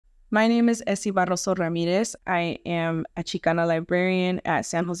My name is Essy Ramírez. I am a Chicana librarian at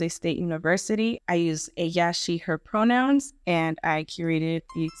San Jose State University. I use ella, she, her pronouns, and I curated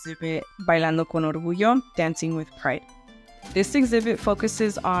the exhibit Bailando con Orgullo, Dancing with Pride. This exhibit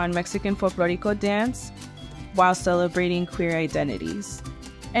focuses on Mexican folklorico dance while celebrating queer identities.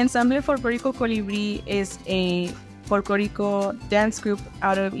 Ensamble Folclórico Colibri is a folklorico dance group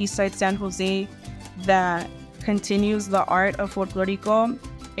out of Eastside San Jose that continues the art of folklorico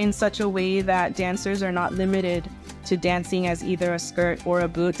in such a way that dancers are not limited to dancing as either a skirt or a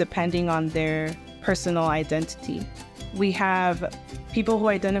boot depending on their personal identity. We have people who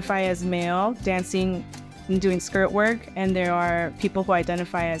identify as male dancing and doing skirt work, and there are people who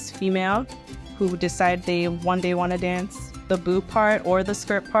identify as female who decide they one day want to dance the boot part or the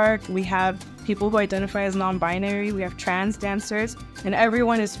skirt part. We have people who identify as non-binary, we have trans dancers, and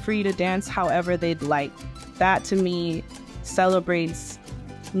everyone is free to dance however they'd like. That to me celebrates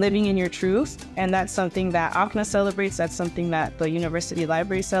living in your truth, and that's something that ACNA celebrates, that's something that the university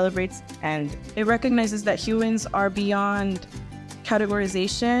library celebrates, and it recognizes that humans are beyond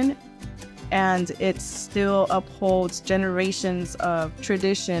categorization, and it still upholds generations of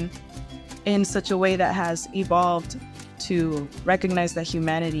tradition in such a way that has evolved to recognize that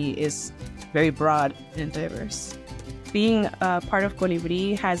humanity is very broad and diverse. Being a part of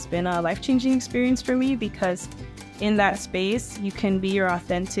Colibri has been a life-changing experience for me because in that space, you can be your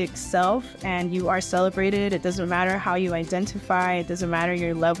authentic self and you are celebrated. It doesn't matter how you identify. It doesn't matter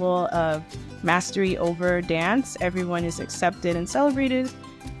your level of mastery over dance. Everyone is accepted and celebrated.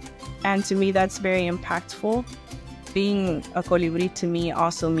 And to me, that's very impactful. Being a Colibri to me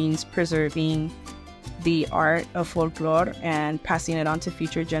also means preserving the art of folklore and passing it on to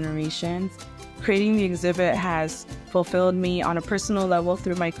future generations. Creating the exhibit has fulfilled me on a personal level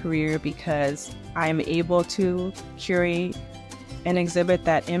through my career because I'm able to curate an exhibit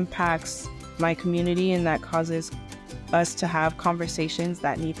that impacts my community and that causes us to have conversations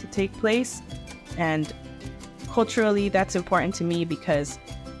that need to take place. And culturally, that's important to me because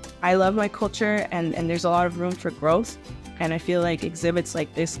I love my culture and there's a lot of room for growth. And I feel like exhibits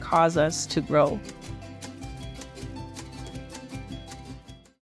like this cause us to grow